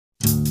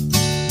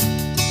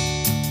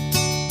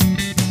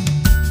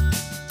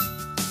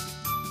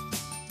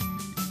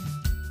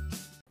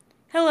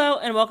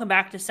and welcome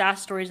back to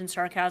SAS Stories and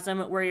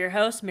Sarcasm. We're your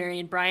hosts, Mary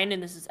and Brian,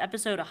 and this is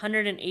episode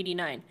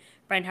 189.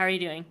 Brian, how are you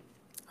doing?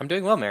 I'm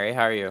doing well, Mary.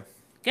 How are you?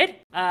 Good.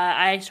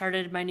 I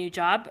started my new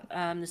job.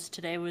 This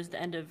today was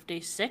the end of day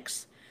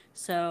 6,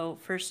 so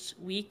first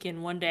week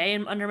and one day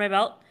under my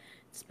belt.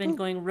 It's been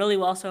going really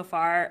well so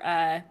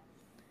far.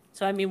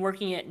 So I've been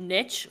working at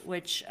Niche,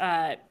 which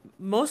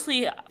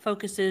mostly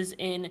focuses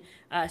in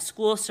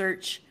school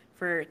search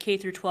for K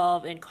through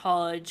 12 and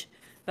college,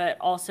 but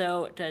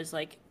also does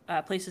like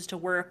places to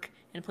work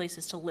and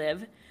places to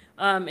live.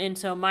 And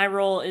so my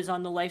role is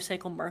on the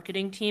lifecycle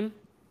marketing team.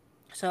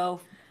 So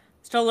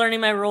still learning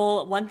my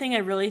role. One thing I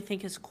really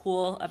think is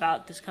cool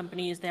about this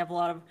company is they have a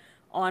lot of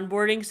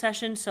onboarding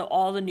sessions. So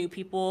all the new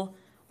people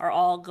are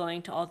all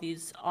going to all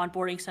these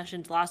onboarding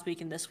sessions last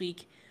week and this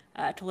week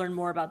to learn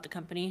more about the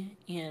company,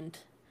 and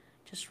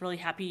just really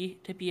happy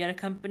to be at a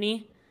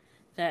company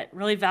that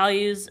really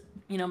values,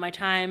 my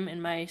time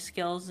and my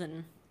skills,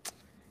 and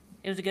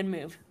it was a good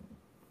move.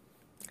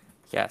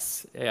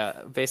 Yes,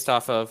 yeah. Based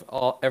off of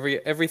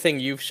everything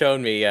you've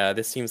shown me,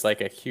 this seems like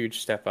a huge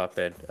step up,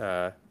 and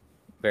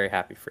very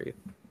happy for you.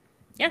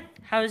 Yeah.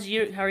 How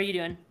are you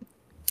doing?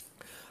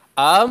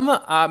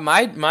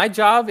 My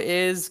job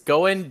is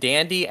going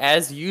dandy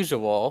as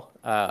usual.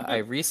 I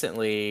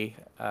recently,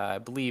 I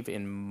believe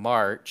in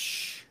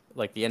March,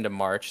 like the end of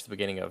March, the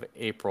beginning of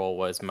April,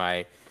 was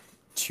my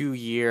 2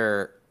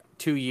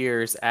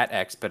 years at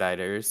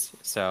Expeditors,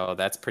 so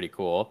that's pretty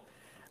cool.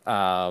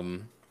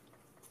 Um,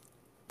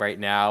 right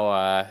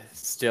now,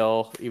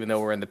 still, even though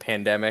we're in the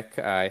pandemic,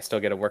 I still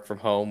get to work from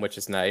home, which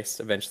is nice.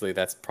 Eventually,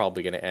 that's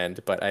probably going to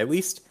end, but at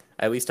least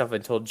up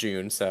until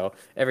June. So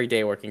every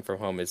day working from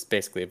home is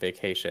basically a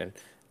vacation.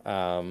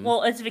 Um,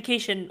 Well, it's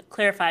vacation.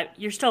 Clarify.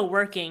 You're still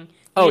working. You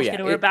oh just get yeah,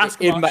 to wear in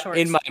basketball my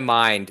shorts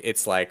mind,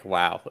 it's like,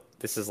 wow,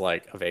 this is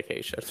like a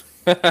vacation.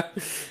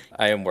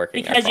 I am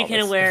working, I because you can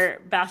promise.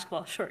 wear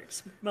basketball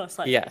shorts most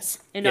likely, Yes,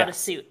 and not a yes,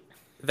 suit.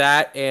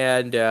 that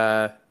and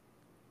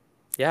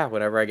yeah,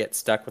 whenever I get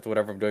stuck with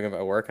whatever I'm doing at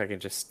my work, I can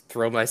just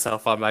throw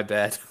myself on my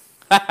bed.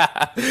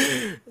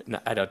 No,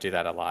 I don't do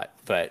that a lot,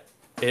 but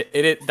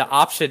the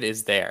option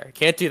is there.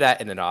 Can't do that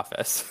in an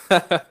office.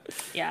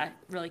 Yeah,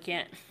 really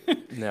can't.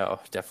 No,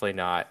 definitely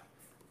not.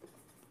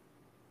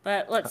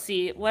 But let's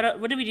see. What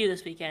did we do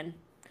this weekend?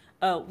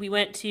 Oh, we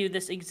went to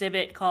this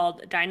exhibit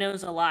called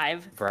Dinos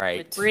Alive with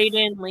Right.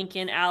 Braden,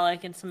 Lincoln,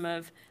 Alec, and some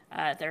of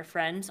their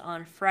friends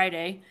on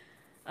Friday.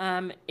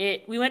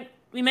 It we went.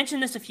 We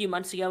mentioned this a few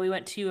months ago. We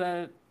went to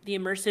the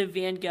immersive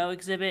Van Gogh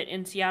exhibit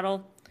in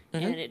Seattle, Hmm.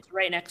 and it's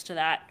right next to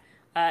that.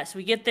 So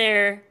we get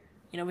there.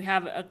 We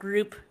have a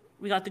group.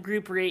 We got the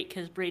group rate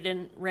because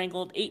Braden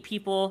wrangled 8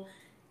 people,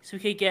 so we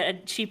could get a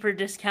cheaper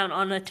discount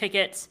on the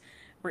tickets.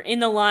 We're in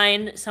the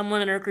line.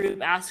 Someone in our group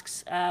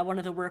asks one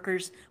of the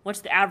workers,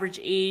 "What's the average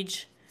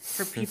age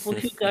for people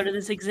who go to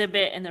this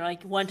exhibit?" And they're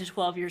like 1 to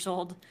 12 years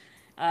old.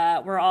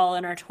 We're all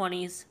in our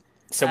 20s.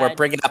 So we're Uh,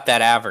 bringing up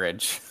that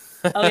average.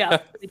 oh yeah,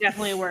 we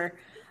definitely were.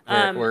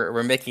 We're Um, we're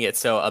we're making it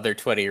so other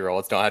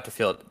 20-year-olds don't have to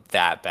feel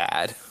that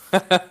bad.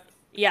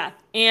 Yeah,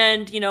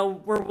 and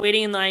we're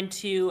waiting in line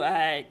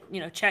to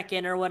check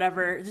in or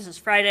whatever. This is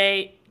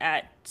Friday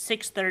at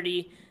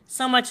 6:30.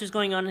 So much is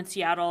going on in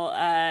Seattle.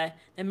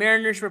 The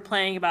Mariners were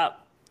playing about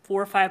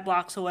 4 or 5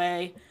 blocks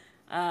away.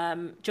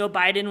 Joe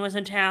Biden was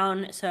in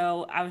town,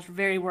 so I was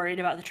very worried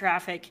about the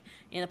traffic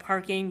and the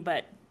parking,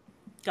 but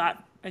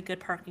got a good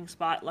parking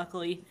spot,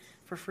 luckily,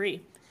 for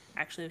free.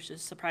 Actually, which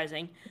is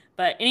surprising.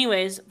 But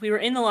anyways, we were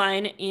in the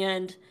line,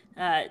 and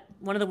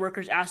one of the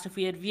workers asked if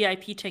we had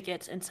VIP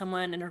tickets, and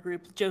someone in our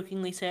group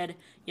jokingly said,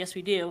 "Yes,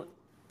 we do,"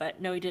 but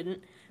no, we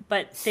didn't.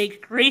 But they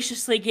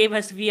graciously gave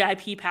us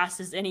VIP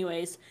passes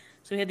anyways.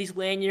 So we had these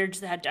lanyards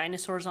that had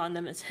dinosaurs on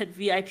them that said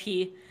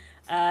VIP.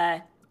 Uh,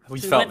 We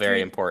so we felt went very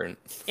through. important.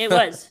 It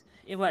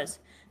was.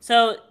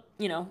 So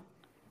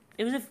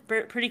it was a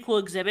pretty cool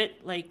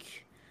exhibit.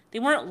 Like, they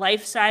weren't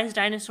life size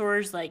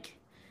dinosaurs. Like,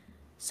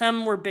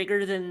 some were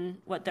bigger than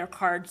what their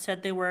card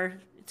said they were.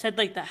 It said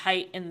like the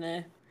height and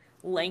the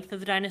length of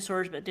the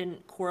dinosaurs, but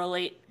didn't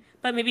correlate.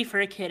 But maybe for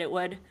a kid it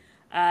would.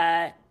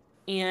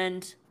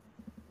 And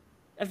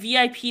a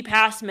VIP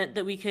pass meant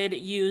that we could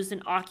use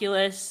an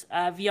Oculus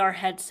VR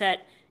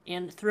headset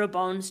and throw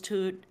bones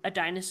to a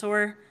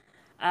dinosaur.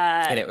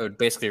 Uh, And it would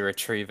basically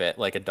retrieve it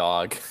like a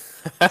dog.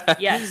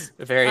 yes.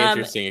 A very Um,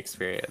 interesting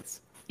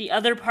experience. the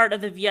other part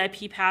of the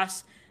VIP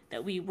pass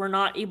that we were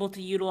not able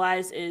to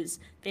utilize is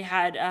they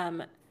had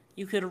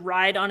you could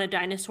ride on a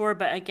dinosaur,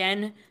 but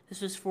again, this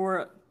was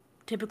for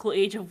typical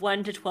age of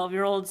 1 to 12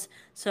 year olds.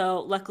 So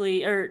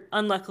luckily or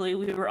unluckily,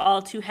 we were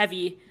all too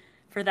heavy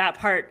for that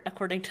part,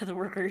 according to the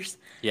workers,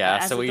 Yeah,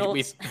 as so we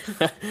adults.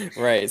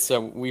 right,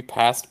 so we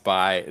passed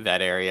by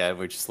that area and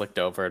we just looked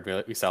over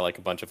and we saw like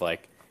a bunch of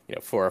like,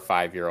 4 or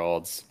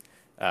 5-year-olds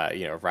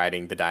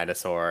riding the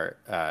dinosaur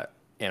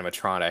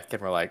animatronic,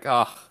 and we're like,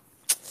 "Oh,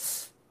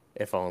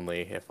 if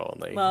only, if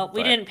only." Well,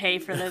 we But didn't pay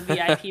for the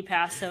VIP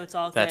pass, so it's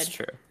all that's good.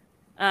 true.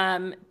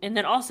 And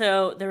then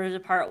also there was a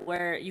part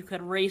where you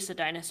could race a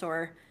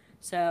dinosaur.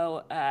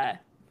 So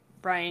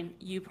Brian,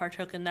 you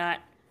partook in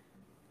that.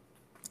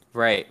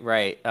 Right,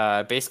 right.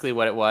 Basically,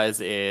 what it was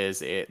is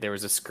there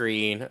was a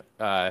screen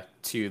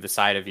to the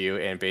side of you,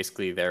 and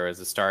basically there was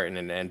a start and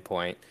an end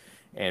point,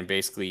 and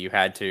basically you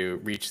had to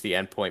reach the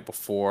end point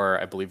before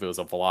I believe it was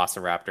a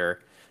Velociraptor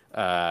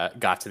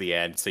got to the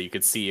end, so you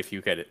could see if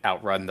you could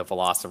outrun the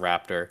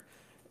Velociraptor.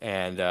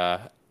 And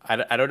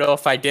I don't know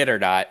if I did or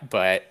not,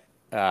 but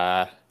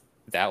uh,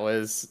 it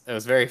was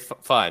very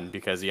fun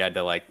because you had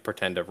to like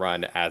pretend to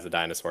run as a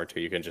dinosaur too.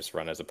 You can just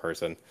run as a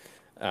person.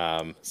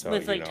 So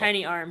with like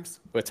tiny arms.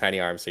 with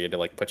tiny arms, so you had to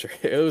like put your.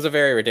 It was a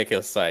very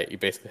ridiculous sight. You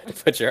basically had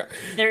to put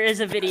There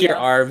is a your video.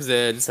 arms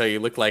in, so you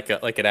look like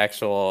an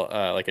actual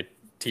like a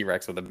T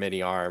Rex with the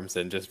mini arms,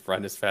 and just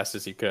run as fast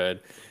as you could,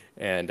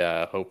 and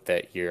hope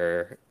that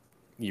you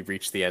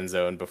reach the end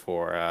zone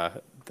before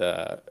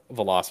the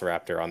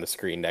Velociraptor on the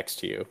screen next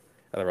to you.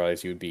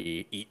 Otherwise, you would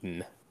be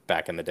eaten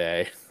back in the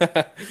day.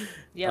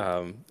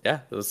 Yep. Yeah,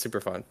 it was super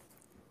fun.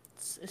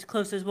 It's as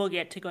close as we'll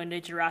get to going to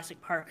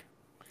Jurassic Park.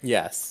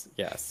 Yes,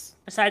 yes.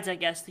 Besides, I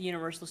guess, the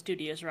Universal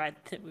Studios ride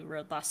that we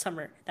rode last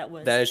summer. That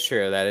was That is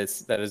true. That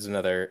is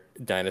another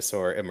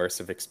dinosaur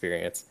immersive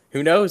experience.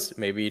 Who knows?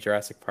 Maybe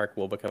Jurassic Park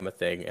will become a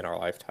thing in our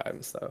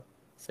lifetimes, though.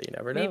 So you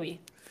never know.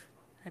 maybe.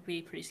 That'd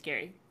be pretty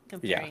scary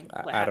Yeah, comparing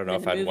what I don't happened know in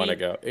if the I'd want to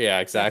movie. go. Yeah,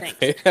 No thanks.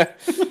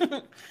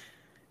 exactly.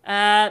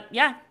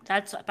 Yeah,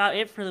 that's about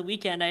it for the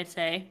weekend, I'd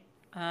say.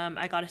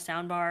 I got a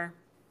soundbar,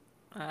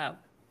 uh,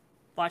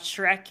 watched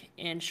Shrek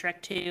and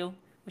Shrek 2,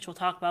 which we'll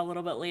talk about a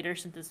little bit later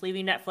since it's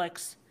leaving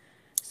Netflix.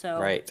 So,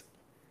 Right.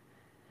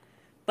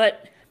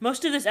 but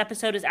most of this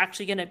episode is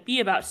actually going to be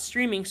about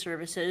streaming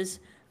services.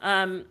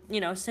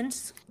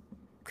 Since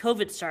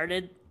COVID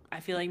started, I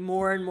feel like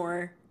more and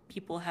more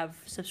people have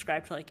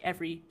subscribed to like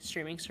every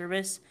streaming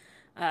service.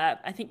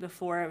 I think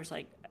before it was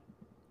like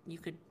you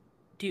could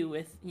do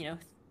with,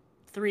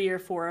 three or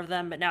four of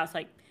them, but now it's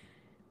like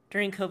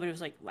during COVID, it was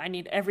like I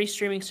need every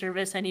streaming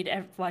service, I need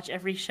to watch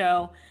every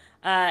show,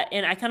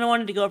 and I kind of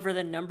wanted to go over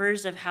the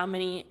numbers of how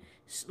many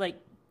like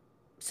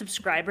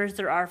subscribers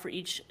there are for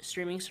each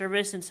streaming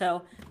service. And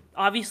so,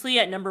 obviously,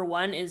 at number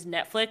one is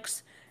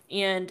Netflix,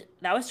 and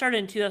that was started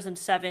in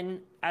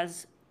 2007,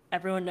 as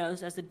everyone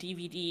knows, as a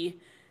DVD,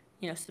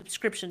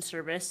 subscription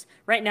service.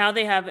 Right now,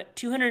 they have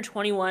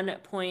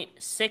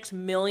 221.6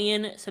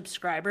 million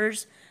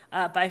subscribers,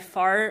 by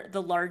far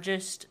the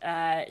largest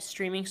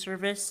streaming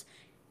service,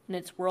 and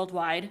it's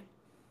worldwide.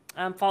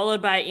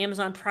 Followed by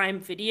Amazon Prime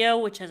Video,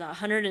 which has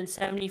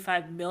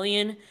 175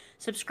 million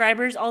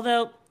subscribers.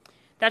 Although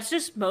that's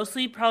just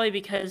mostly probably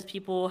because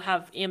people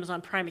have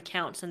Amazon Prime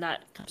accounts and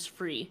that comes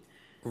free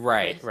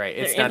Right, with right.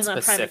 their It's not Amazon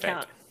Prime specific.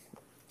 account.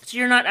 So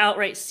you're not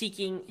outright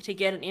seeking to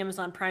get an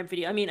Amazon Prime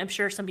Video. I mean, I'm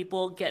sure some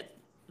people get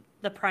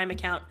the Prime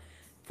account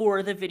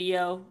for the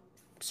video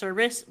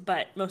service,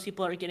 but most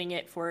people are getting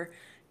it for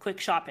quick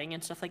shopping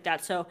and stuff like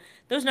that. So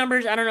those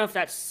numbers, I don't know if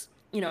that's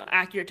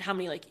accurate to how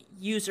many like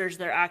users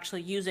they're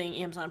actually using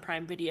Amazon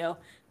Prime Video,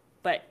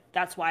 but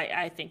that's why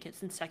I think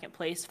it's in second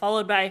place,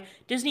 followed by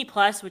Disney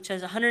Plus, which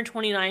has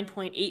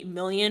 129.8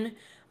 million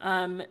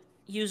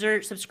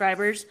user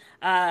subscribers.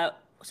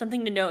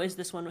 Something to note is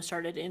this one was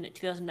started in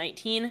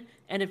 2019,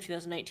 end of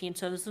 2019,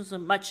 so this is a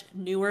much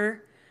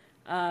newer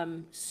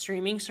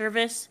streaming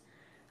service.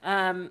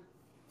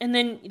 And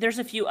then there's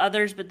a few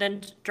others, but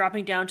then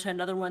dropping down to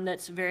another one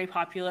that's very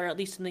popular, at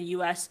least in the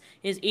US,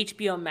 is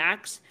HBO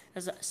Max.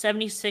 Has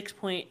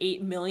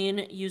 76.8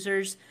 million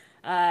users.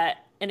 And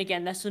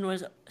again, this one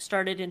was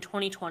started in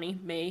 2020,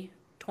 May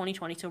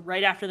 2020, so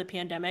right after the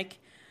pandemic.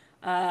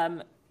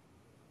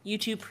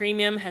 YouTube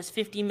Premium has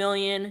 50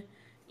 million,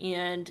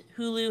 and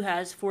Hulu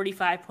has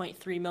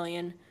 45.3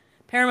 million.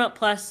 Paramount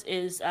Plus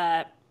is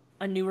a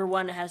newer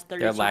one. It has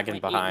They're lagging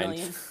 32.8 behind.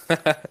 million.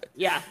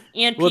 Yeah,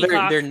 and Well, they're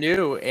Peacock.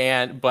 new,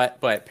 and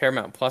but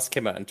Paramount Plus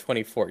came out in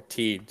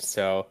 2014,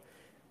 so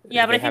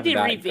Yeah, but they I think have they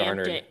not revamped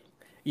garnered. it.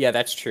 Yeah,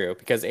 that's true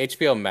because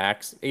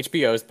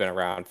HBO's been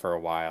around for a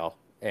while,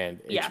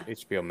 and Yeah.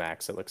 HBO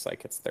Max, it looks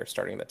like they're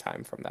starting the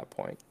time from that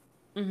point.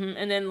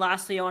 And then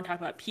lastly, I want to talk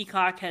about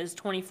Peacock has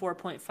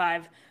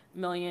 24.5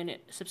 million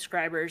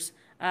subscribers.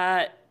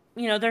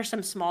 There's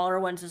some smaller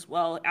ones as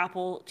well.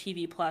 Apple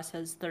TV Plus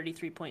has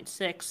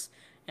 33.6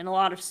 and a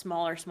lot of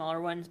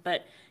smaller ones,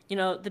 but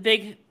the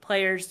big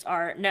players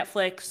are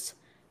Netflix,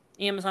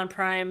 Amazon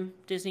Prime,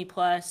 Disney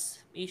Plus,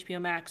 HBO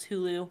Max,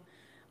 Hulu.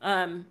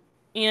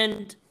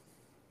 And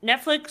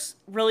Netflix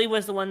really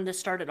was the one that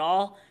started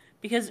all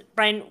because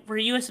Brian, were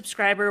you a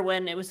subscriber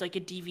when it was like a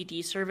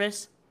DVD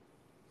service?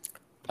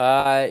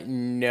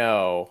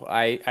 No,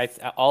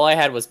 all I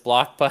had was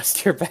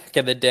Blockbuster back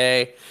in the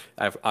day.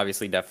 I've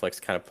obviously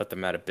Netflix kind of put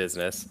them out of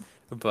business,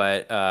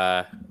 but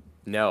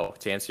no.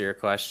 To answer your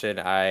question,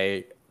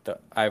 I've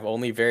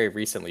only very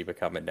recently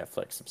become a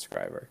Netflix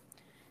subscriber.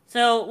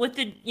 So with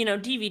the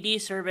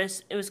DVD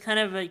service, it was kind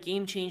of a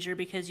game changer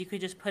because you could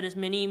just put as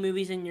many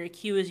movies in your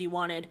queue as you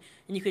wanted,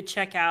 and you could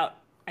check out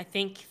I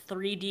think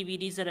 3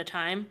 DVDs at a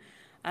time,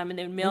 and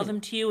they would mail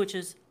them to you, which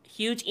is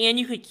huge, and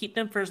you could keep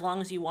them for as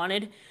long as you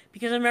wanted.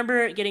 Because I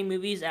remember getting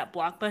movies at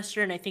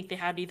Blockbuster, and I think they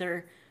had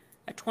either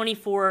a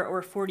 24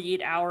 or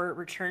 48-hour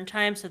return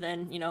time. So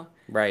then,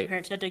 Right.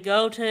 parents had to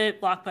go to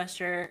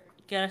Blockbuster,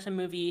 get us a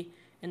movie,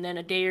 and then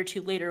a day or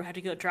two later had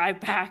to go drive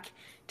back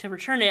to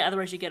return it.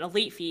 Otherwise, you get a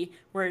late fee.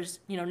 Whereas,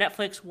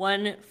 Netflix,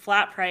 one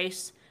flat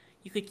price,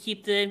 you could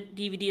keep the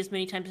DVD as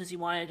many times as you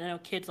wanted. I know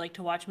kids like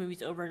to watch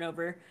movies over and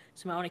over,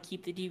 so you might want to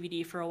keep the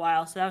DVD for a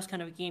while. So that was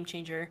kind of a game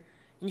changer.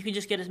 And you could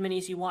just get as many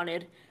as you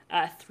wanted,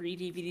 3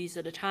 DVDs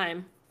at a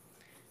time.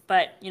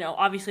 But,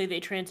 obviously they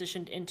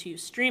transitioned into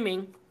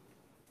streaming.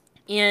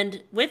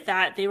 And with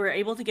that, they were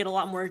able to get a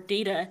lot more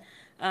data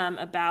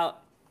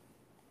about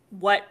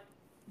what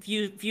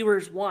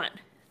viewers want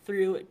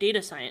through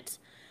data science.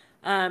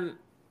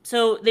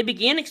 So they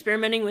began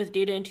experimenting with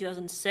data in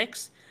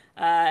 2006.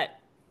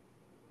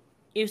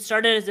 It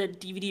started as a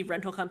DVD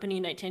rental company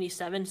in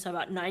 1997, so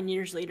about 9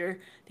 years later,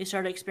 they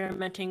started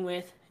experimenting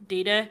with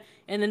data,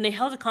 and then they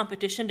held a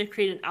competition to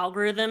create an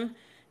algorithm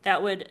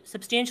that would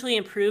substantially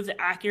improve the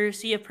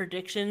accuracy of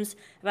predictions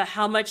about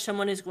how much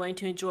someone is going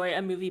to enjoy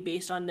a movie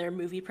based on their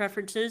movie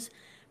preferences.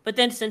 But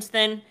then since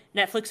then,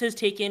 Netflix has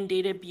taken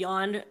data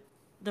beyond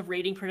the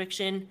rating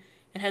prediction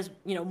and has,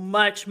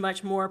 much,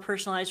 much more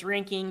personalized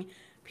ranking,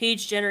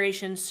 page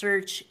generation,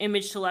 search,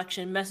 image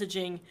selection,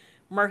 messaging,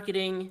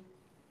 marketing,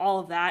 all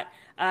of that.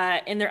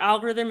 And their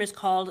algorithm is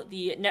called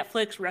the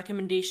Netflix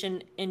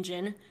Recommendation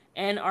Engine,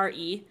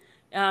 NRE,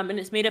 and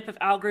it's made up of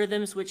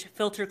algorithms which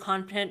filter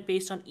content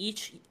based on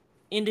each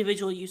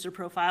individual user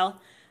profile.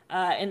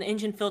 And the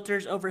engine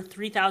filters over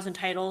 3,000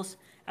 titles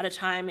at a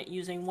time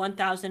using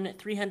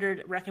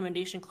 1,300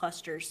 recommendation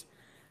clusters.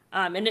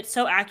 And it's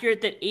so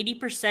accurate that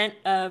 80%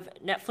 of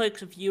Netflix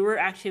viewer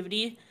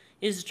activity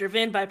is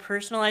driven by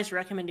personalized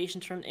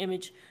recommendations from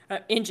the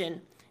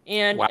engine.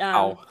 And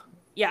Wow.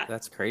 yeah,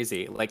 That's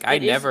crazy. Like, I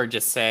it is. never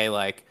just say,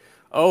 like,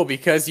 oh,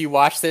 because you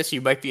watch this,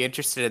 you might be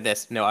interested in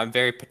this. No, I'm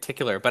very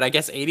particular. But I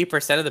guess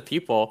 80% of the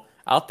people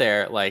out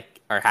there, like,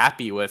 are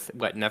happy with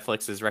what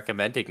Netflix is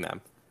recommending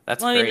them.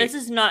 That's Well, I mean, great. this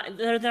is not,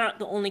 they're not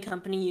the only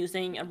company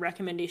using a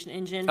recommendation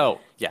engine. Oh,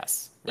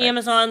 yes. Right.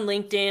 Amazon,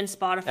 LinkedIn, Everyone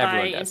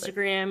Spotify, does it.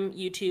 Instagram,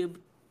 YouTube,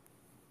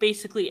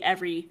 basically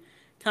every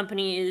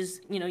company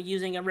is,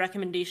 using a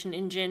recommendation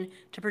engine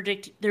to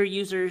predict their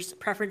users'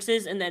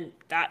 preferences, and then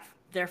that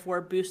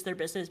therefore boosts their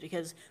business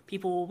because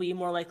people will be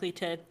more likely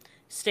to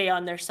stay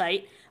on their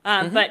site.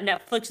 Hmm. But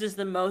Netflix is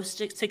the most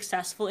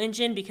successful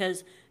engine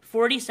because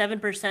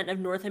 47% of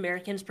North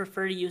Americans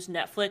prefer to use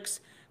Netflix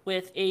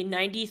with a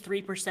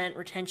 93%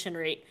 retention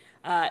rate.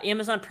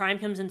 Amazon Prime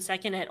comes in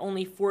second at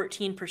only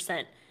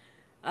 14%.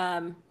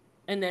 And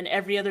then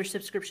every other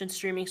subscription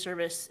streaming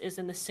service is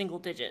in the single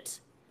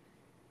digits.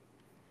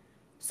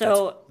 That's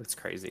So, that's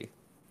crazy.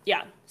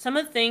 yeah, some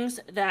of the things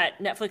that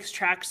Netflix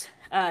tracks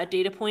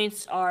data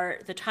points are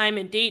the time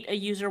and date a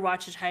user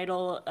watches a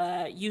title,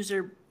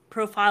 user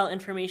profile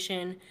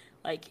information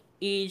like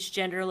age,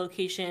 gender,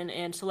 location,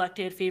 and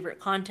selected favorite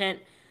content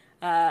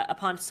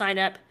upon sign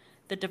up,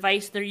 the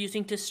device they're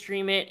using to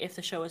stream it, if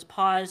the show is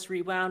paused,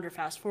 rewound, or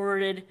fast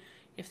forwarded,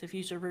 if the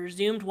user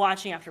resumed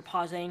watching after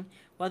pausing,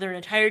 whether an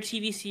entire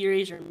TV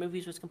series or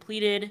movies was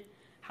completed,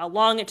 how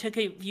long it took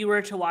a viewer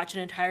to watch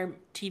an entire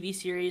TV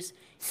series,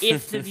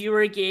 if the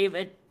viewer gave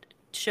a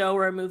show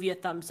or a movie a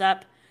thumbs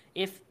up,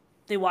 if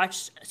they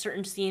watched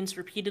certain scenes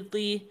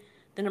repeatedly,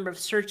 the number of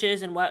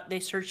searches and what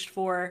they searched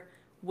for,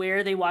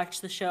 where they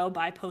watched the show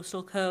by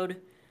postal code,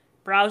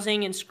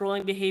 browsing and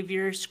scrolling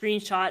behavior,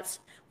 screenshots,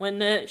 when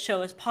the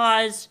show is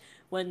paused,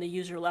 when the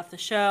user left the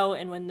show,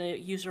 and when the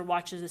user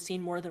watches a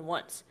scene more than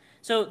once.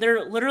 So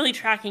they're literally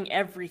tracking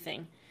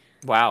everything.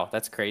 Wow,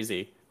 that's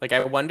crazy. Like,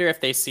 I wonder if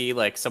they see,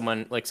 like,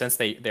 someone, like, since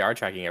they are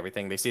tracking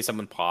everything, they see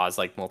someone pause,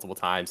 like, multiple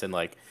times and,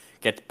 like,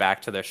 get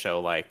back to their show,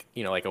 like,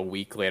 like a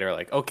week later,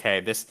 like,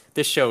 okay, this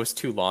show is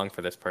too long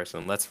for this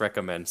person. Let's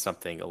recommend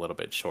something a little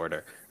bit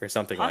shorter or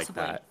something like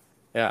Possibly. that.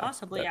 Yeah,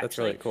 Possibly, that's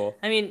really actually. cool.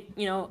 I mean,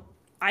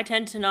 I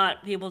tend to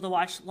not be able to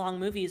watch long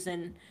movies,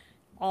 and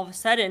all of a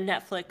sudden,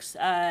 Netflix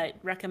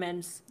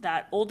recommends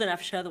that Old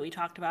Enough show that we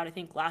talked about, I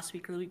think, last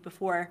week or the week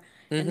before.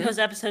 And Mm-hmm. those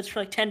episodes for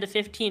like 10 to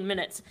 15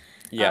 minutes.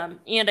 Yep.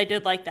 And I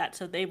did like that,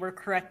 so they were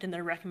correct in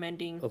their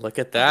recommending Look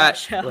at of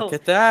that that. Look show.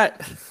 at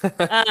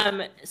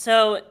that.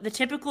 So the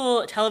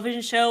typical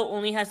television show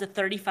only has a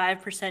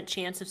 35%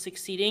 chance of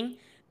succeeding,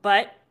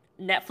 but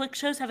Netflix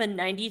shows have a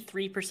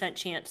 93%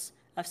 chance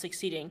of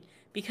succeeding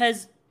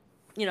because,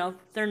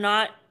 they're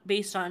not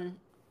based on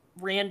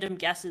random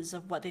guesses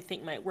of what they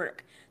think might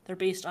work. They're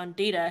based on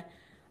data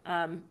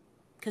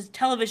because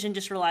television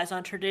just relies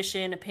on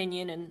tradition,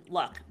 opinion, and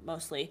luck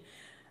mostly.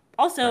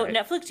 Also, Right.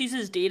 Netflix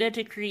uses data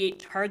to create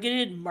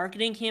targeted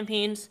marketing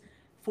campaigns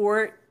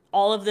for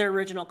all of their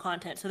original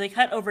content. So they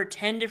cut over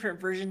 10 different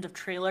versions of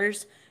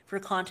trailers for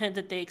content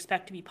that they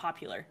expect to be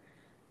popular,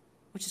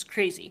 which is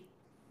crazy.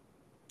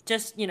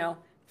 Just,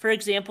 for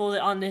example,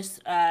 on this,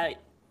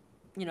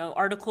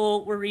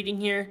 article we're reading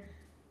here,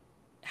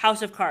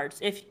 House of Cards.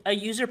 If a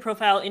user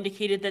profile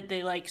indicated that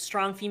they like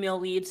strong female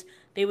leads,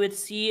 they would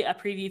see a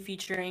preview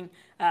featuring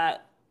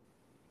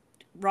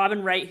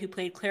Robin Wright, who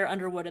played Claire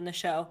Underwood in the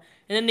show.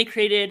 And then they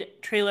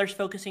created trailers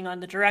focusing on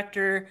the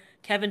director,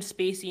 Kevin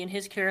Spacey and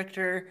his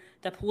character,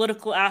 the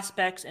political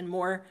aspects, and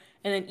more.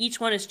 And then each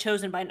one is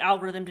chosen by an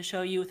algorithm to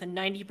show you with a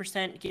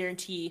 90%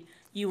 guarantee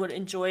you would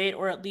enjoy it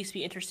or at least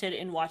be interested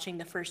in watching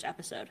the first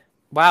episode.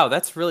 Wow,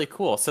 that's really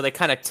cool. So they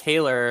kind of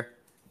tailor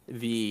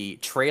the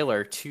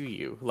trailer to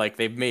you. Like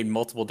they've made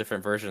multiple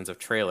different versions of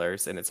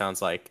trailers, and it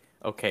sounds like,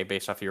 okay,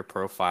 based off of your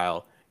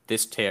profile,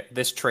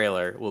 this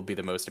trailer will be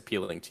the most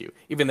appealing to you,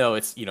 even though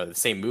it's, you know, the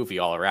same movie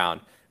all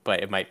around,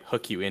 but it might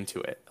hook you into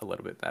it a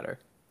little bit better.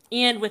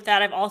 And with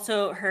that, I've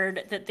also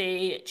heard that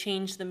they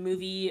changed the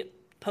movie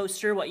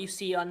poster, what you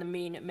see on the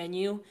main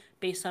menu,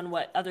 based on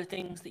what other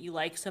things that you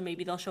like. So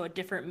maybe they'll show a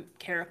different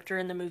character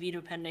in the movie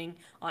depending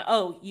on,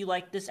 oh, you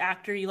like this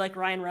actor, you like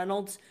Ryan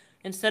Reynolds.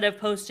 Instead of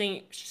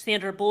posting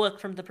Sandra Bullock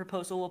from The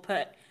Proposal, we'll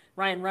put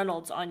Ryan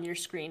Reynolds on your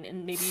screen,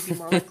 and maybe you'd be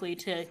more likely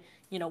to,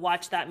 you know,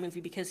 watch that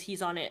movie because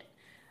he's on it.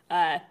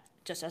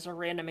 Just as a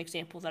random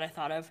example that I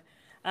thought of,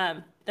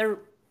 they're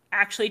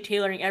actually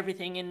tailoring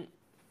everything, and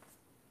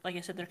like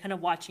I said, they're kind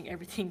of watching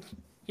everything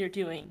you're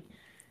doing,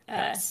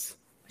 Yes.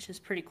 which is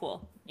pretty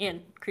cool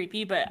and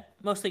creepy, but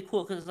mostly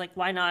cool because it's like,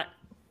 why not?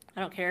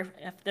 I don't care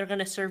if they're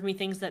gonna serve me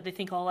things that they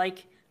think I'll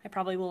like. I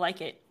probably will like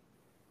it.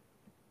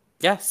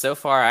 Yeah, so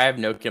far I have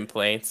no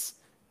complaints.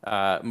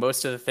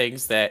 Most of the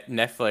things that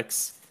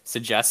Netflix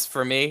suggests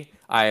for me,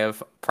 I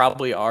have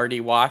probably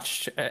already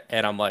watched,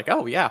 and I'm like,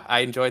 oh yeah,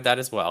 I enjoyed that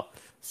as well.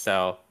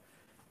 So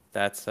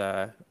that's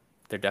they're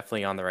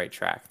definitely on the right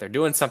track. They're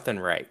doing something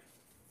right.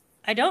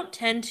 I don't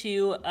tend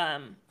to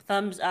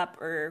thumbs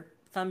up or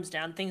thumbs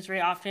down things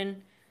very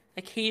often.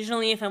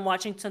 Occasionally, if I'm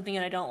watching something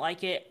and I don't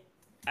like it,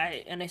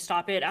 I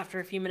stop it after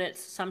a few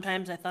minutes.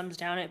 Sometimes I thumbs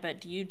down it, but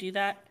do you do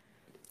that?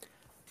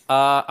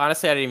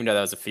 Honestly, I didn't even know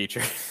that was a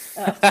feature.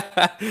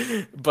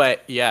 Oh.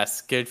 But yes,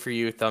 good for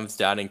you, thumbs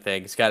downing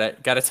things.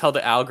 Gotta tell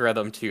the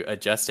algorithm to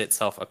adjust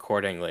itself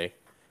accordingly,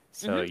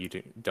 so you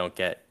don't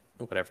get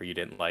whatever you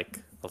didn't like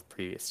the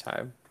previous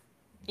time.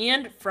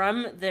 And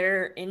from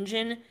their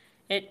engine,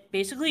 it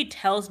basically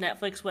tells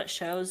Netflix what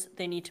shows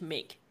they need to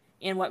make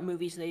and what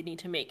movies they need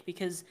to make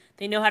because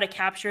they know how to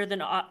capture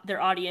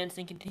their audience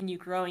and continue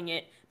growing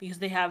it because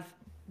they have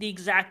the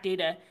exact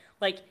data.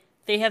 Like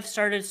they have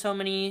started so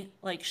many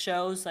like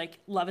shows like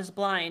Love is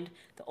Blind,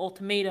 The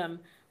Ultimatum,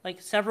 like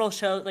several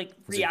shows like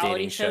Those are reality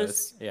dating shows.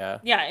 shows. Yeah.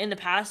 Yeah, in the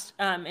past.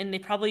 And they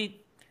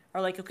probably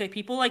are like, okay,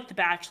 people like The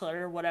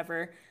Bachelor or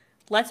whatever.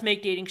 Let's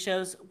make dating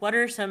shows. What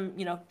are some,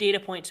 you know, data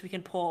points we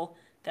can pull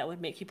that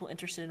would make people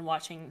interested in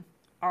watching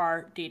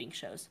our dating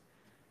shows?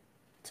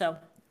 So,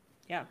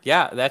 yeah.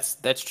 Yeah,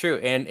 that's true.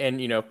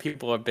 And you know,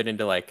 people have been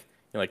into like,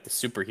 you know, like the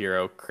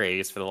superhero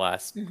craze for the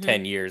last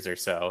 10 years or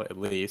so at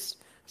least.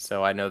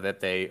 So I know that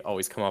they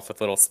always come off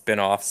with little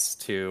spin-offs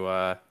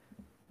to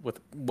with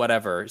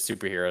whatever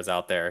superheroes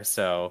out there.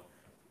 So,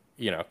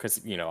 you know,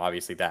 cuz you know,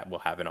 obviously that will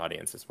have an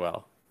audience as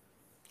well.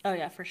 Oh,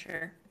 yeah, for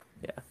sure.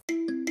 Yeah.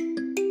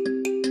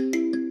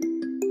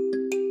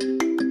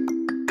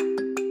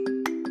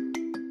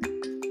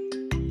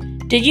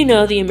 Did you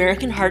know the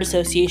American Heart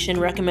Association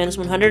recommends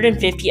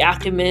 150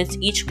 active minutes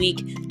each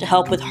week to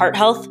help with heart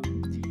health?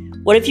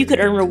 What if you could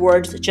earn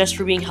rewards just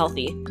for being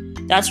healthy?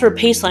 That's where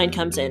Paceline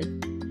comes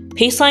in.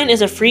 Paceline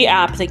is a free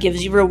app that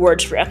gives you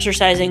rewards for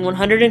exercising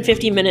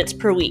 150 minutes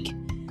per week.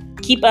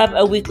 Keep up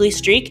a weekly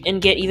streak and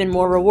get even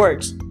more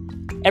rewards.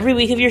 Every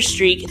week of your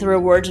streak, the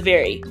rewards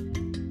vary.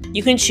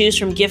 You can choose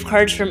from gift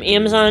cards from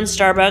Amazon,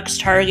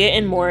 Starbucks, Target,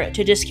 and more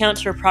to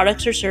discounts for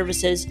products or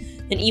services,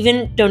 and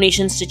even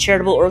donations to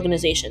charitable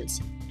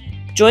organizations.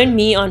 Join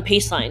me on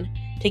Paceline.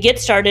 To get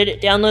started,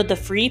 download the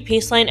free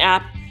Paceline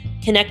app,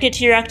 connect it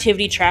to your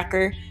activity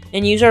tracker,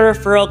 and use our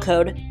referral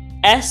code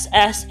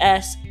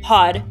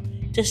SSSPOD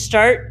to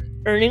start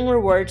earning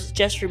rewards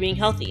just for being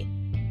healthy.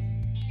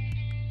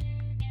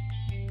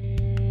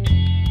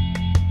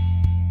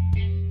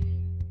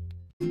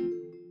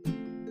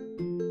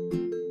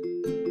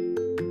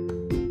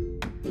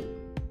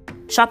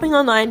 Shopping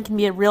online can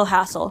be a real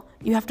hassle.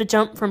 You have to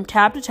jump from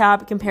tab to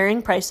tab,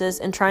 comparing prices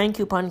and trying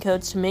coupon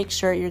codes to make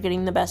sure you're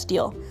getting the best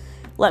deal.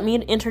 Let me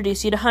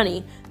introduce you to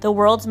Honey, the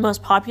world's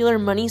most popular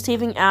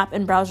money-saving app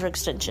and browser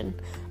extension.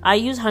 I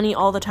use Honey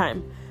all the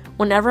time.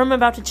 Whenever I'm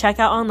about to check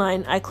out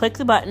online, I click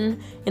the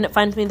button and it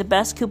finds me the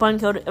best coupon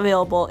code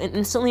available and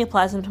instantly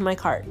applies them to my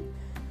cart.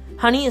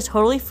 Honey is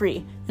totally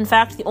free. In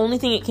fact, the only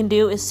thing it can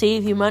do is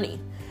save you money.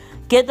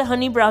 Get the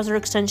Honey browser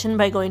extension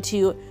by going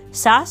to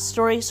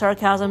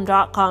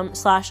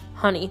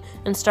sassstorysarcasm.com/honey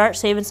and start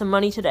saving some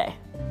money today.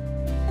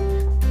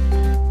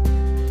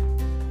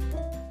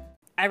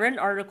 I read an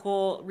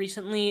article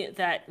recently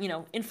that, you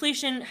know,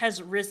 inflation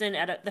has risen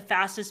at the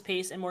fastest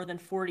pace in more than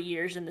 40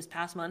 years in this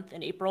past month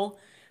in April,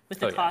 with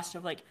the cost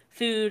of like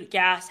food,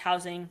 gas,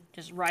 housing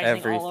just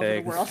rising all over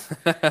the world.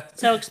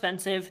 So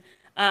expensive.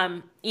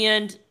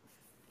 And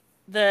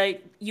the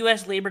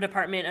U.S. Labor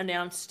Department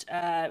announced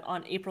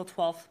on April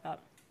 12th, about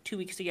 2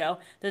 weeks ago,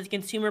 that the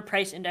Consumer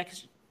Price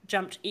Index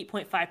jumped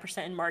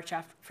 8.5% in March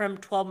from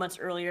 12 months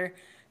earlier,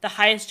 the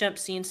highest jump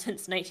seen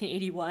since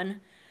 1981.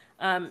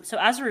 So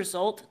as a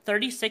result,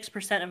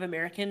 36% of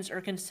Americans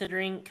are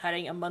considering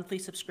cutting a monthly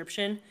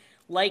subscription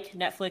like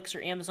Netflix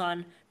or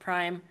Amazon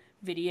Prime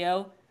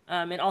Video.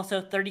 And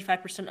also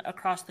 35%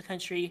 across the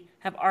country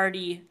have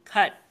already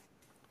cut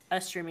a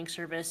streaming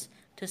service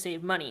to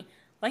save money.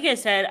 Like I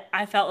said,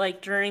 I felt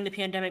like during the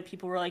pandemic,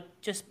 people were like,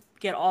 just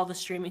get all the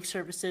streaming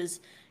services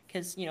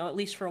because, at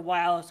least for a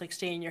while, it's like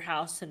stay in your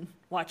house and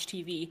watch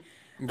TV.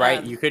 Right.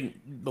 Um, You could,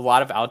 a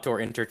lot of outdoor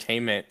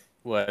entertainment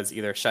was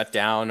either shut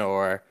down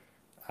or,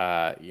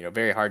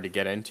 very hard to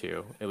get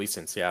into, at least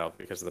in Seattle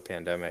because of the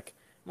pandemic.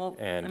 well,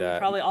 I And, mean,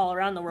 probably all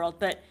around the world,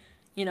 but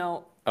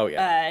oh,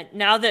 yeah.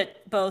 now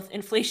that both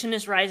inflation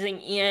is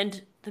rising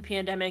and the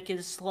pandemic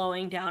is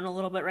slowing down a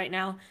little bit right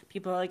now,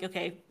 people are like,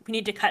 okay, we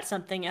need to cut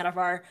something out of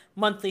our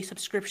monthly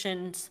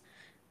subscriptions.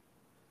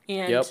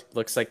 Yep. And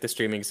Looks like the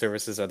streaming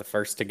services are the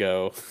first to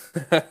go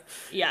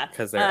yeah,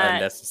 because they're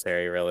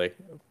unnecessary, really.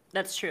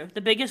 that's true.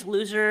 The biggest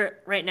loser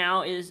right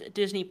now is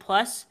Disney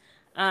Plus.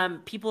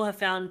 People have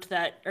found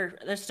that, or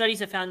the studies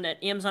have found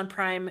that Amazon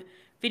Prime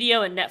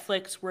Video and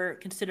Netflix were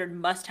considered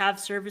must-have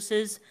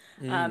services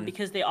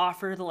because they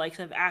offer the likes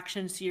of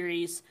action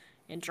series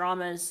and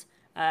dramas.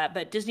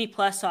 But Disney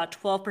Plus saw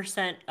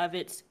 12% of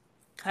its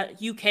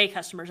UK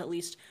customers, at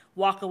least,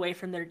 walk away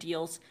from their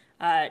deals.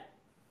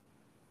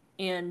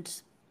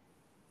 And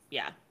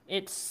yeah,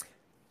 it's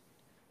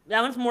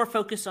that one's more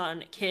focused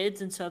on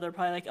kids, and so they're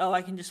probably like, oh,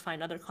 I can just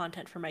find other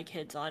content for my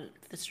kids on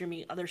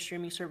the other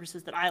streaming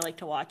services that I like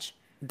to watch.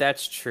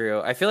 That's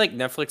true. I feel like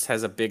Netflix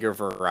has a bigger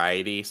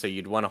variety, so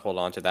you'd want to hold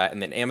on to that.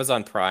 And then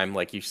Amazon Prime,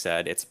 like you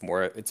said, it's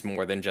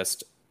more than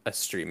just a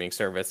streaming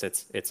service.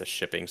 It's a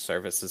shipping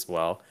service as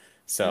well.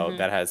 So Hmm.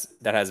 that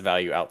has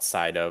value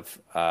outside of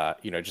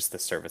just the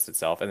service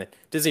itself. And then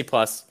Disney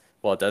Plus,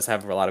 well, it does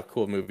have a lot of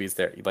cool movies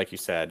there. Like you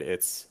said,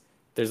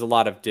 there's a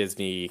lot of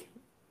Disney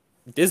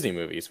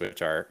movies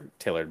which are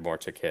tailored more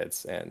to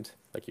kids, and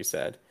like you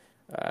said,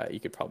 you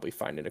could probably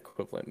find an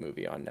equivalent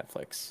movie on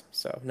Netflix.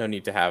 So no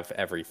need to have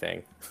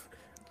everything.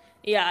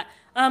 Yeah.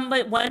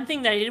 But one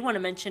thing that I did want to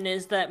mention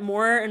is that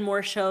more and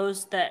more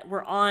shows that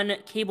were on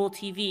cable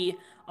TV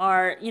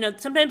are,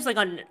 sometimes like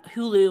on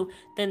Hulu,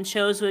 then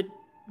shows would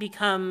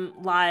become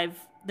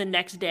live the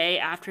next day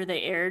after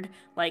they aired,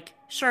 like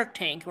Shark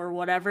Tank or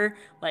whatever.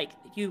 Like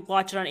you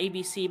watch it on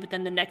ABC, but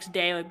then the next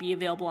day it would be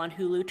available on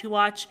Hulu to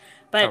watch.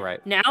 All But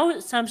right. now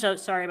some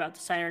shows, sorry about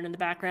the siren in the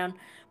background,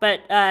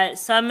 but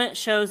some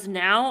shows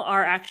now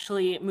are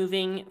actually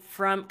moving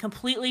from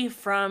completely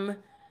from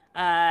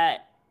uh,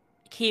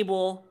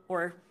 cable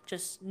or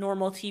just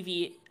normal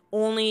TV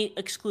only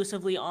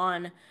exclusively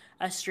on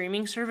a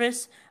streaming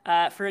service.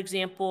 For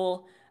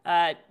example,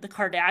 the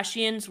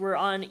Kardashians were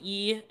on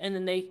E and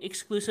then they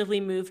exclusively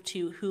moved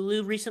to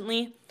Hulu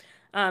recently.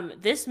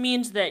 This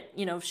means that,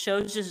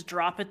 shows just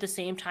drop at the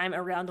same time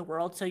around the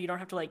world, so you don't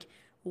have to like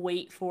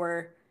wait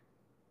for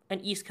an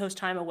East Coast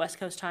time, a West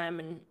Coast time,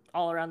 and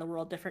all around the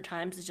world different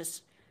times. It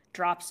just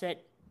drops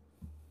at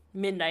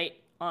midnight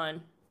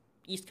on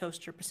East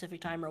Coast or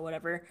Pacific time or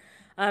whatever.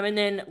 And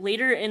then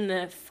later in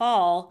the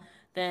fall,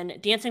 then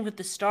Dancing with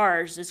the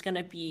Stars is going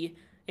to be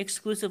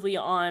exclusively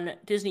on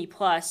Disney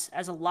Plus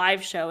as a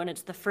live show, and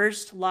it's the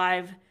first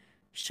live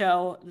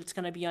show that's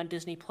going to be on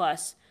Disney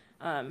Plus,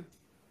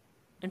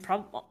 and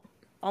probably Oh,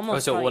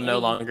 almost so it will probably no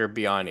any. longer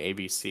be on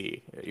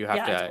ABC. You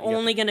have Yeah, it's to.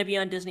 only going to be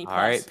on Disney All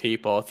right, Plus.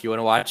 people. If you want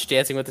to watch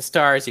Dancing with the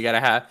Stars, you gotta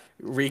have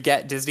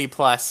re-get Disney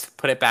Plus.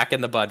 Put it back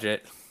in the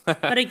budget.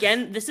 But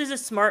again, this is a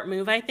smart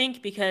move, I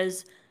think,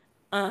 because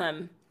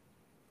um,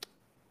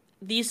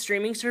 these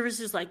streaming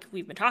services, like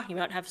we've been talking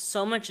about, have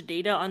so much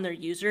data on their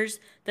users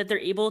that they're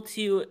able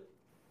to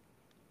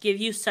give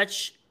you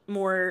such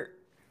more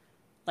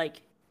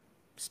like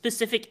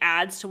specific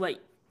ads to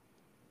what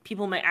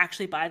people might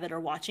actually buy that are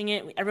watching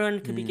it. Everyone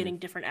could be Mm, getting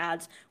different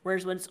ads,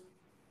 whereas when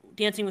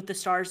Dancing with the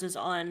Stars is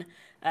on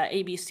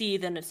ABC,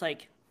 then it's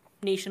like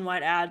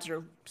nationwide ads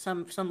or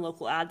some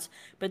local ads.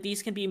 But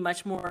these can be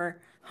much more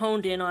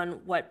honed in on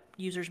what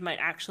users might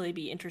actually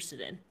be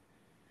interested in.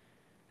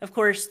 Of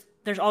course,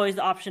 there's always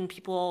the option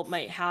people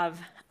might have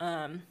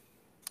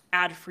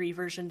ad-free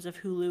versions of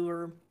Hulu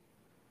or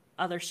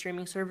other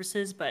streaming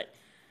services, but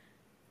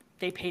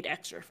they paid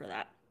extra for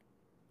that.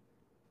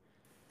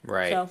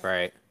 right, So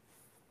right.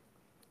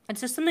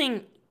 it's just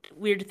something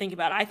weird to think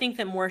about. I think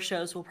that more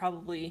shows will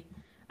probably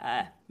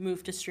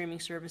move to streaming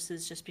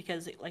services just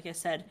because, like I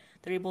said,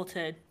 they're able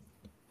to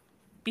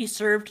be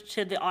served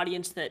to the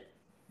audience that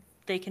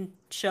they can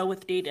show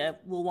with data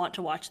will want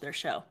to watch their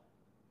show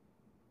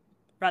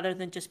rather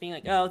than just being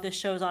like, oh, this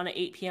show's on at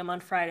 8 p.m. on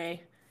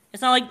Friday.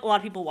 It's not like a lot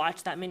of people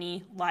watch that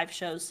many live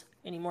shows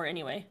anymore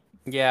anyway,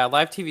 Yeah,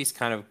 live TV's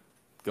kind of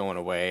going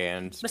away,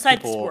 and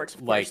besides people sports,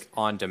 of course. like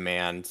on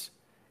demand.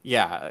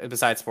 Yeah,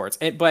 besides sports,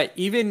 but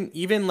even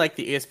like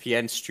the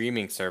ESPN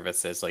streaming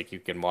services, like you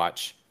can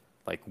watch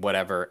like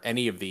whatever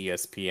any of the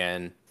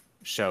ESPN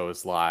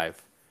shows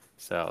live.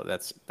 So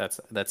that's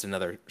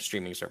another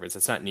streaming service.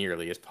 It's not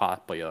nearly as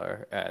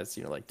popular as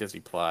like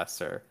Disney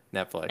Plus or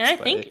And Netflix, I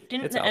but think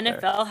didn't it's the out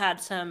there. NFL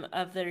had some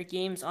of their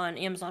games on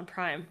Amazon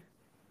Prime?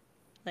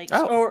 like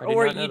Oh, I did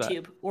or not know that.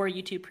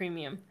 YouTube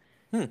Premium.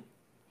 Hmm.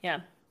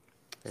 Yeah.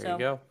 There you So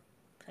go.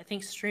 I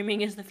think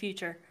streaming is the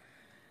future.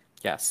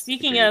 Yes,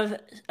 Speaking agreed.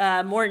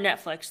 of more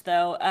Netflix,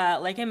 though,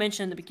 like I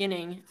mentioned in the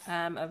beginning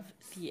of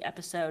the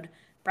episode,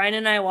 Brian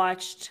and I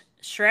watched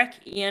Shrek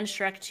and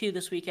Shrek 2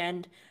 this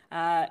weekend.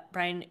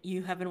 Brian,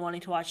 you have been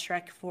wanting to watch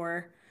Shrek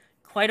for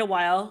quite a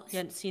while. You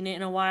hadn't seen it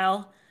in a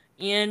while.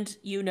 And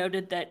you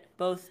noted that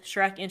both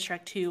Shrek and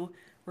Shrek 2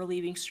 were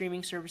leaving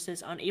streaming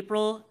services on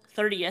April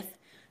 30th.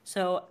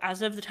 So,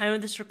 as of the time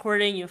of this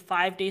recording, you have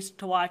 5 days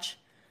to watch.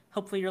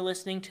 Hopefully, you're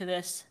listening to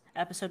this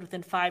episode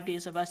within 5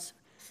 days of us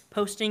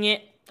posting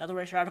it.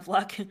 Otherwise, you're out of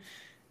luck.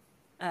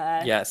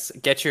 Yes,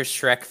 get your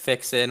Shrek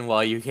fix in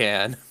while you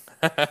can,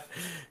 Yeah.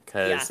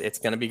 because it's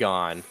gonna be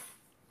gone.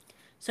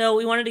 So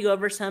we wanted to go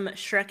over some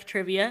Shrek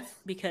trivia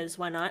because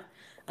why not?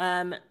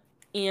 Um,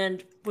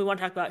 and we want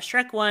to talk about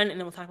Shrek 1 and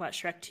then we'll talk about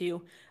Shrek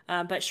 2.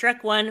 But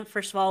Shrek 1,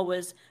 first of all,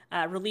 was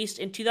released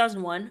in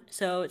 2001,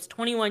 so it's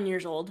 21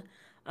 years old.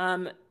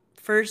 Um,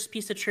 First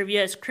piece of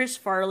trivia is Chris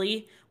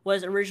Farley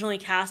was originally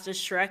cast as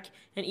Shrek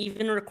and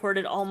even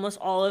recorded almost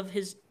all of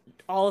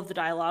the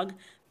dialogue.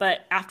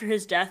 But after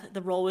his death,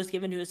 the role was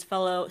given to his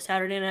fellow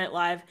Saturday Night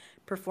Live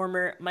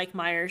performer Mike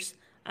Myers.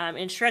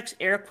 And Shrek's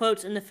air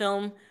quotes in the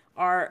film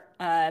are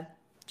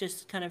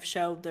just kind of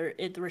show the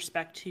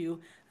respect to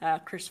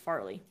Chris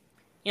Farley.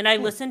 And I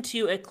listened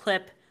to a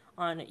clip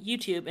on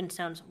YouTube and it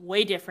sounds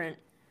way different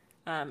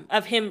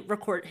of him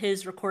record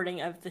his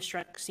recording of the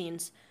Shrek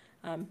scenes,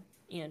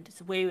 and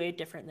it's way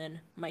different than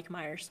Mike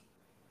Myers.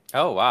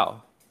 Oh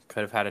wow,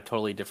 could have had a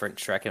totally different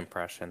Shrek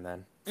impression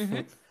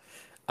then.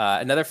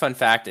 Another fun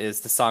fact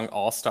is the song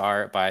 "All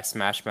Star" by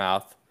Smash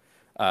Mouth,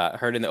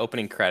 heard in the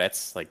opening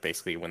credits, like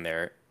basically when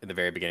they're in the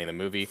very beginning of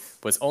the movie,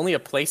 was only a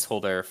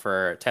placeholder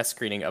for a test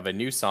screening of a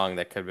new song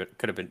that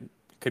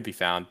could be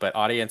found, but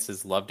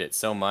audiences loved it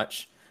so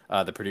much,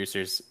 the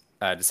producers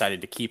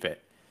decided to keep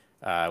it.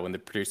 When the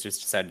producers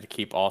decided to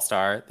keep All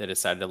Star, they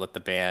decided to let the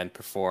band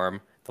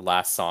perform the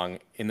last song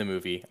in the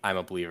movie, "I'm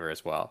a Believer,"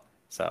 as well.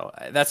 So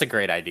that's a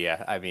great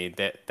idea. I mean,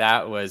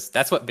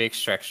 that's what makes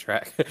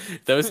Shrek.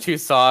 Those two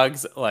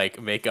songs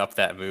like make up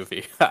that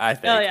movie. I Oh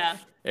think yeah.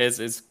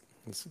 is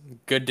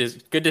good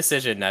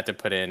decision not to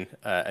put in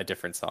a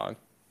different song.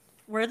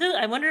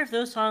 I wonder if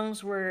those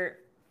songs were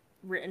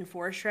written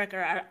for Shrek,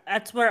 or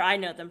that's where I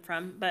know them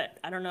from, but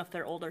I don't know if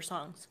they're older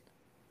songs.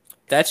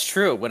 That's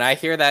true. When I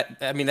hear that,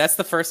 I mean, that's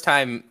the first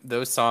time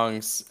those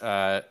songs.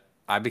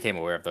 I became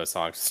aware of those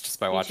songs just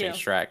by Me watching too.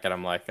 Shrek, and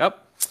I'm like, oh,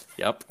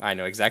 yep, I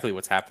know exactly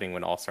what's happening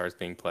when All Star is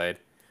being played.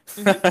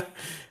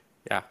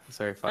 Yeah, it's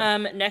very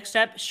fun. Next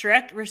up,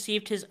 Shrek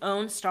received his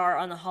own star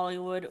on the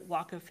Hollywood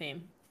Walk of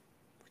Fame,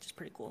 which is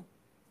pretty cool.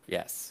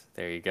 Yes,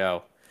 there you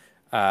go.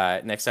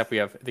 Next up, we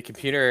have the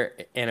computer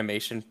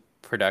animation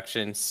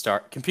production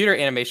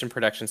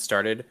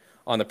started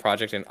on the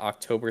project in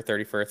October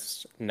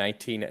 31st,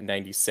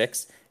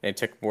 1996, and it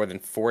took more than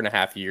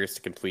 4.5 years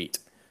to complete.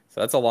 So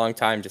that's a long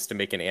time just to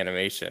make an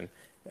animation.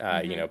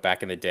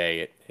 Back in the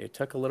day, it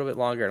took a little bit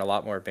longer and a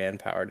lot more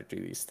manpower to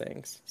do these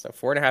things. So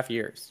 4.5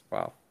 years.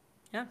 Wow.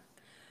 Yeah.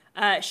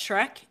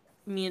 Shrek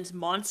means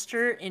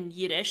monster in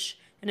Yiddish,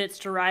 and it's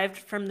derived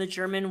from the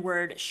German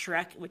word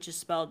Schreck, which is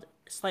spelled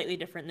slightly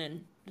different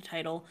than the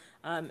title,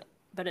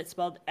 but it's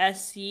spelled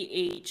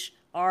Schreck.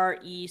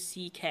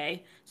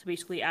 So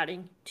basically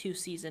adding two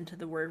C's into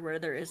the word where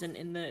there isn't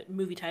in the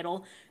movie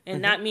title,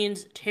 and that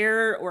means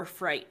terror or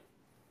fright.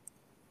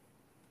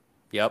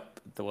 Yep.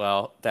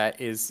 Well, that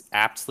is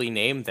aptly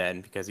named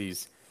then because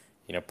he's,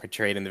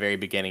 portrayed in the very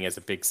beginning as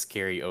a big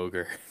scary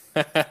ogre.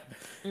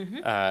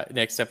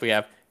 Next up, we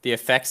have the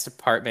effects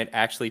department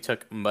actually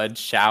took mud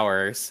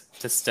showers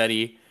to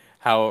study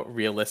how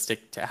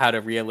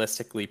to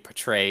realistically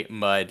portray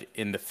mud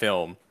in the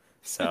film.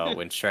 So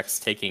when Shrek's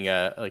taking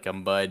a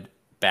mud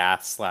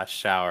bath slash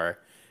shower,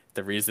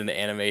 the reason the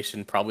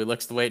animation probably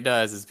looks the way it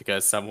does is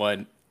because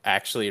someone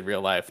actually in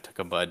real life took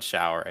a mud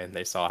shower and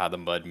they saw how the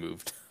mud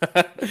moved.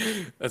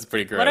 That's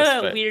pretty What gross,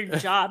 a but weird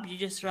job. You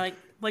just were like,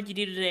 what'd you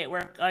do today at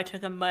work? I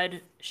took a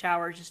mud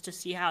shower just to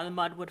see how the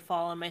mud would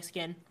fall on my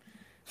skin.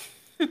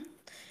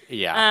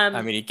 yeah. I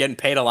Um, mean, you're getting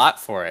paid a lot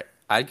for it.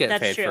 I'd get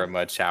that's paid for true. a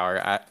mud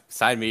shower.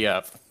 Sign me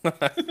up.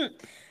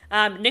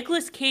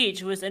 Nicolas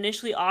Cage was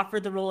initially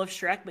offered the role of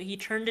Shrek, but he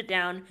turned it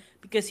down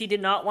because he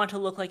did not want to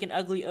look like an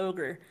ugly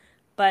ogre.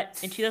 But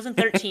in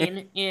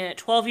 2013,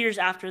 12 years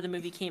after the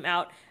movie came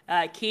out,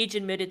 Cage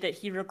admitted that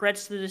he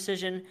regrets the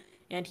decision,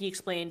 and he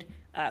explained,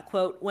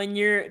 "quote When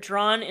you're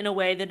drawn in a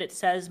way that it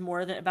says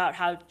more than about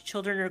how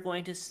children are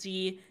going to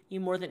see you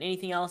more than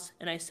anything else,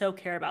 and I so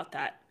care about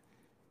that."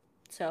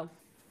 So,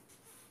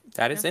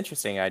 That yeah, is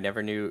interesting. I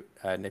never knew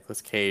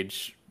Nicolas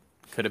Cage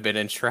could have been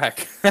in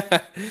Shrek.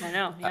 I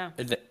know, yeah.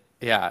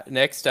 Yeah.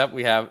 Next up,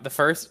 we have the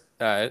first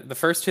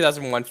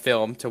 2001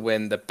 film to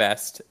win the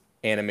Best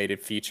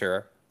Animated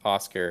Feature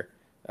Oscar.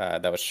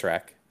 That was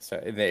Shrek. So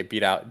they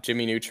beat out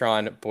Jimmy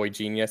Neutron, Boy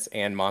Genius,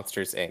 and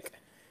Monsters Inc.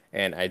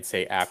 And I'd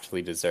say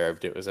aptly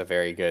deserved. It was a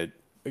very good,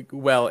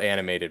 well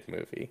animated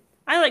movie.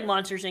 I like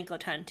Monsters Inc. a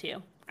ton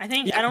too. I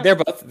think I Yeah,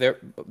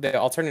 don't. the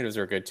alternatives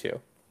are good too.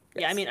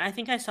 Yeah, I Yes. mean, I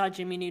think I saw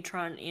Jimmy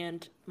Neutron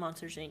and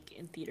Monsters Inc.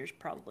 in theaters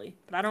probably,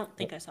 but I don't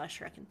think I saw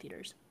Shrek in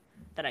theaters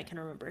that I can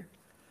remember.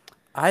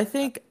 I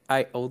think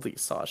I only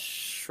saw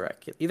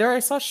Shrek. Either I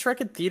saw Shrek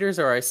in theaters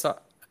or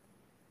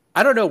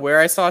I don't know where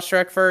I saw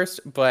Shrek first,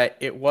 but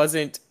it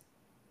wasn't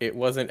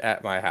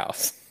at my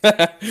house.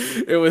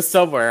 It was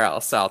somewhere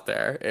else out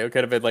there. It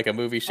could have been like a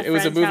movie A it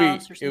was a friend's movie.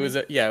 house or It something. was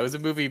it was a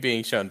movie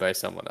being shown by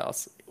someone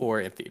else or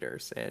in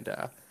theaters, and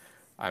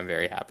I'm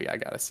very happy I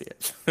got to see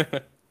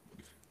it.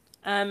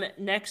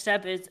 Next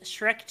up is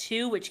Shrek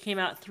 2, which came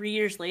out 3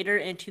 years later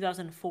in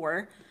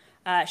 2004.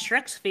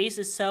 Shrek's face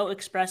is so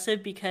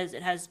expressive because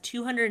it has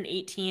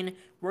 218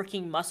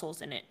 working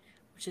muscles in it,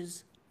 which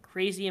is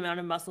crazy amount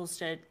of muscles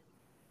to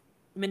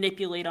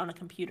manipulate on a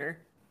computer.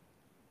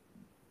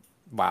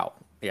 Wow.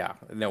 Yeah.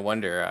 No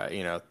wonder,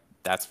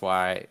 that's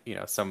why,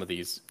 some of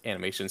these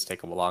animations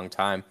take a long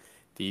time.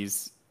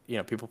 These,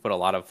 people put a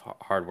lot of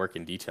hard work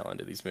and detail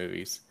into these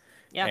movies.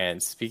 Yeah.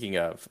 And speaking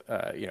of,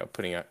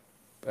 putting a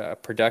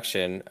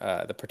production,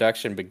 the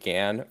production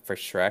began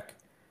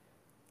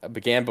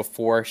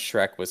before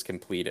Shrek was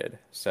completed.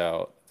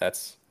 So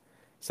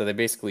they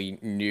basically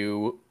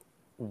knew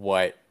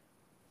what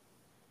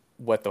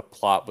what the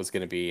plot was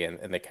going to be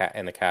and the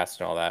cast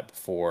and all that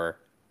before.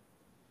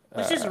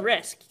 Which is a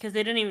risk because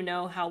they didn't even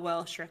know how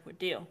well Shrek would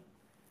do.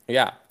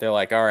 Yeah, they're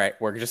like, all right,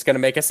 we're just gonna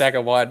make a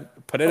second one,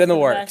 put it Hope in the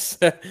for the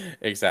best. works.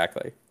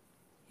 Exactly.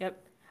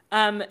 Yep.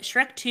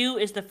 Shrek 2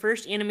 is the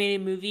first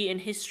animated movie in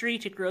history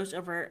to gross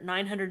over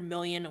 900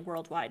 million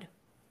worldwide.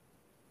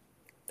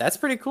 That's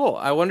pretty cool.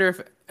 I wonder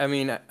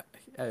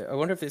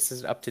if this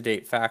is an up to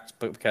date fact,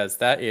 but because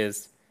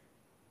that's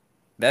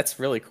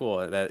really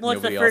cool that Well,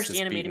 it's the nobody else first has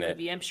beaten animated it.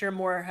 movie. I'm sure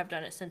more have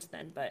done it since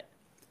then, but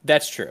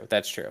That's true.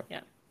 That's true.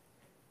 yeah.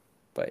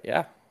 But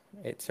yeah,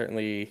 it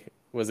certainly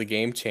was a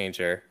game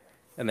changer.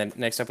 And then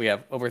next up, we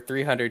have over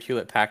 300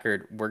 Hewlett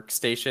Packard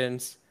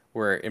workstations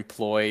were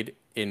employed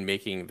in the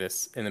making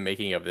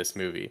of this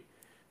movie.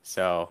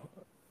 So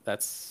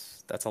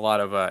that's a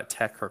lot of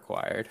tech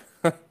required.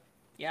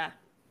 Yeah.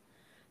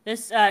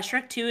 This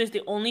Shrek 2 is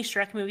the only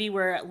Shrek movie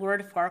where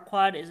Lord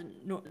Farquaad is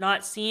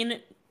not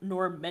seen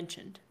nor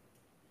mentioned.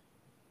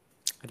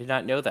 I did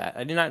not know that.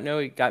 I did not know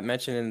he got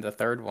mentioned in the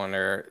third one,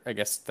 or I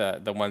guess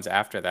the ones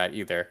after that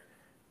either.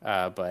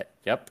 But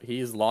yep,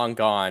 he's long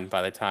gone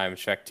by the time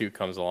Shrek 2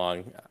 comes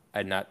along.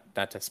 And not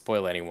to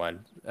spoil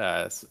anyone,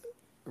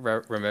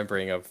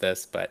 remembering of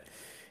this, but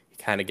he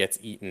kind of gets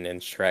eaten in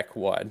Shrek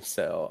 1.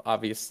 So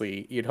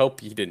obviously, you'd hope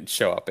he didn't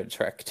show up in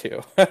Shrek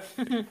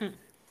 2.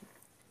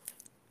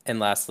 And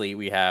lastly,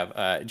 we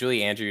have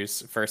Julie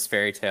Andrews' first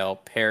fairy tale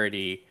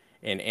parody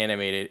in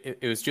animated.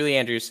 It was Julie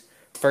Andrews'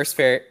 first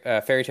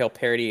fairy tale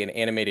parody in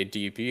animated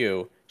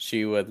debut.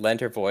 She would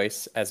lend her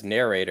voice as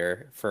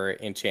narrator for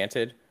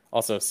Enchanted,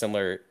 also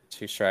similar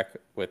to Shrek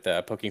with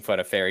poking fun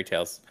of fairy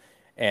tales,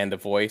 and the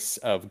voice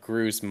of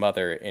Gru's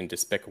mother in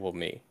Despicable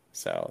Me.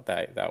 So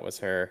that was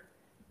her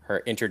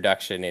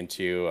introduction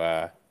into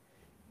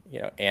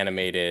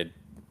animated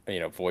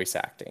voice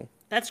acting.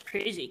 That's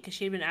crazy because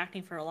she had been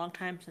acting for a long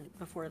time since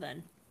before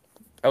then.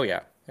 Oh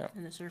yeah, yeah,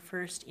 And this is her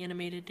first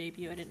animated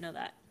debut. I didn't know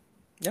that.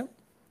 yep.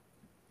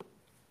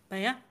 But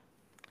yeah,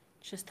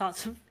 just thought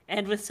some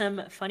end with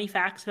some funny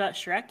facts about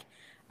Shrek.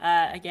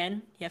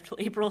 Again, you have till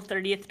April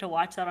 30th to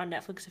watch that on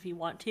Netflix if you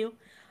want to.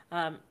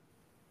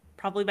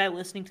 Probably by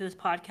listening to this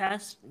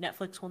podcast,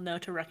 Netflix will know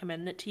to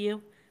recommend it to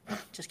you.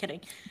 Just kidding.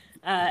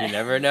 You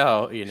never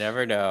know. You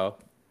never know.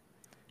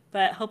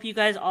 But hope you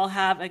guys all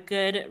have a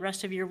good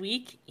rest of your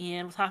week,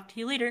 and we'll talk to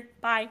you later.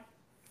 Bye.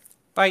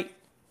 Bye.